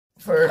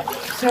For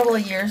several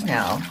years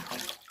now,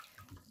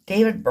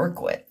 David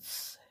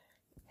Berkowitz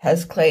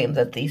has claimed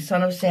that the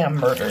Son of Sam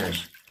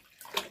murders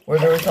were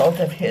the result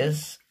of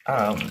his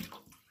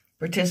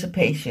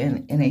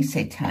participation in a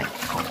satanic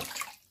cult.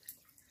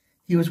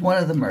 He was one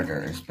of the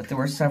murderers, but there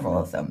were several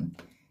of them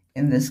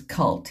in this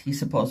cult he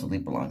supposedly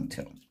belonged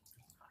to.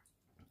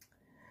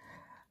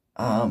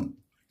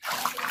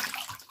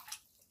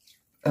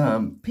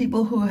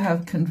 People who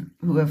have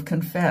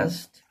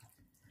confessed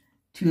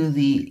to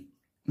the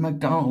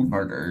MacDonald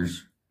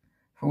murders,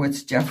 for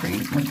which Jeffrey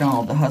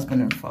MacDonald, the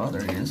husband and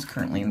father, is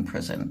currently in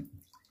prison,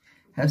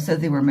 have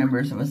said they were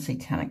members of a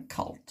satanic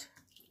cult.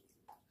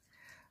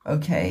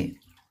 Okay,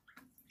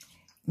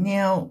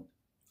 now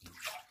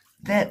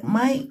that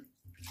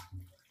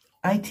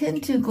I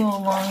tend to go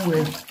along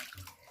with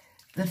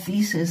the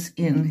thesis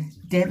in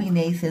Debbie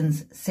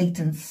Nathan's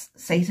Satan's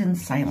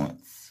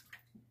Silence,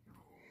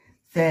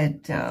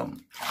 that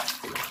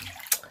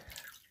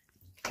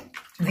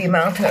the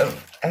amount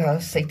of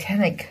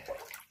satanic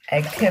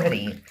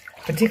activity,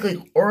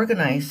 particularly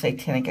organized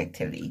satanic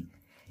activity,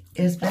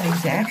 has been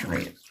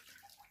exaggerated.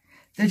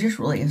 There just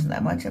really isn't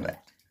that much of it.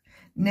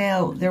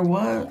 Now, there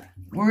were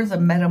the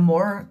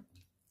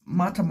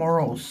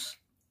Matamoros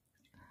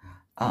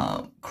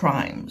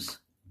crimes,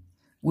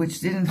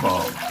 which did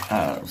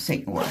involve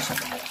Satan worship.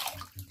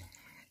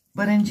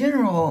 But in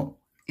general,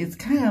 it's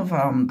kind of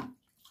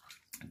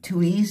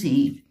too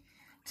easy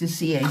to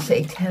see a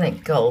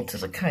satanic cult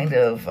as a kind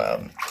of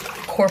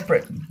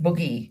corporate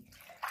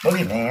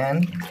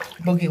boogeyman,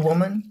 boogie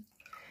woman.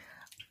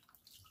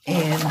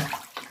 And,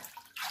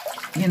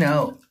 you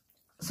know,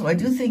 so I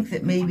do think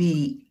that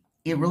maybe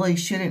it really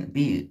shouldn't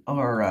be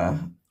our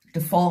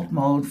default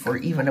mode for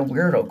even a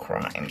weirdo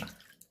crime.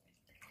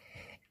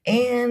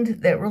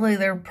 And that really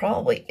there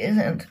probably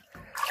isn't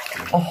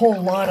a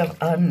whole lot of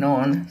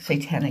unknown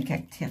satanic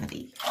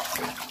activity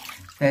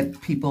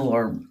that people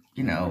are,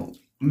 you know,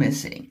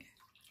 missing.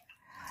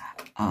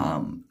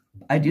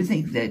 I do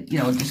think that, you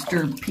know,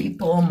 disturbed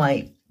people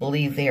might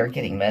believe they are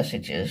getting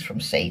messages from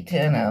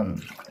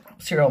Satan.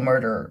 Serial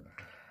murderer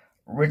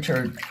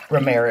Richard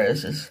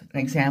Ramirez is an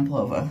example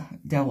of a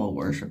devil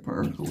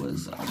worshiper who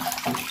was,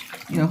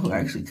 you know, who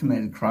actually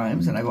committed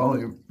crimes. And I've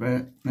always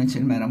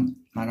mentioned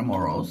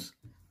Matamoros.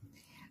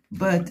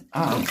 But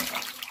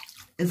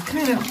it's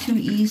kind of too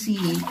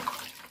easy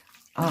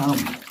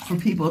for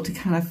people to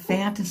kind of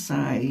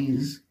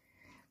fantasize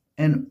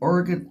an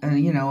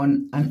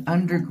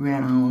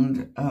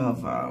underground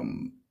of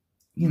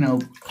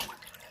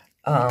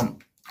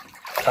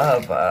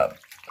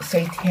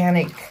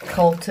satanic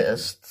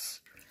cultists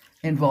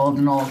involved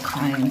in all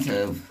kinds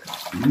of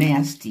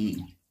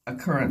nasty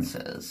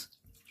occurrences.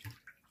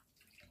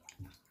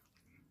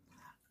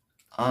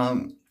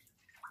 So,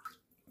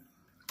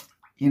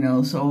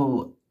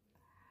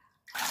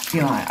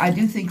 I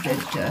do think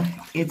that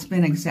it's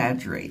been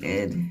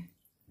exaggerated,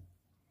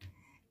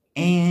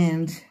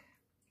 and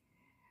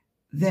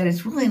that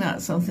it's really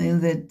not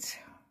something that,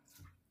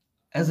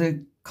 as a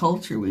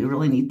culture, we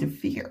really need to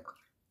fear,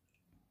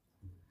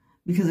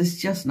 because it's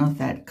just not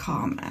that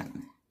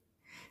common.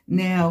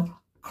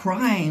 Now,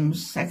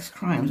 sex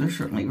crimes are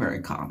certainly very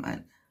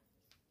common,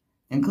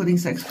 including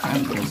sex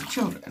crimes against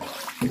children.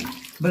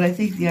 But I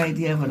think the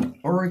idea of an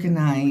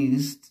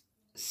organized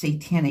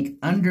satanic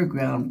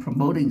underground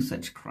promoting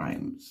such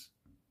crimes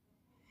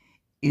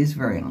is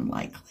very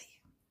unlikely.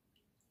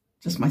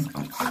 Just my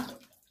thoughts.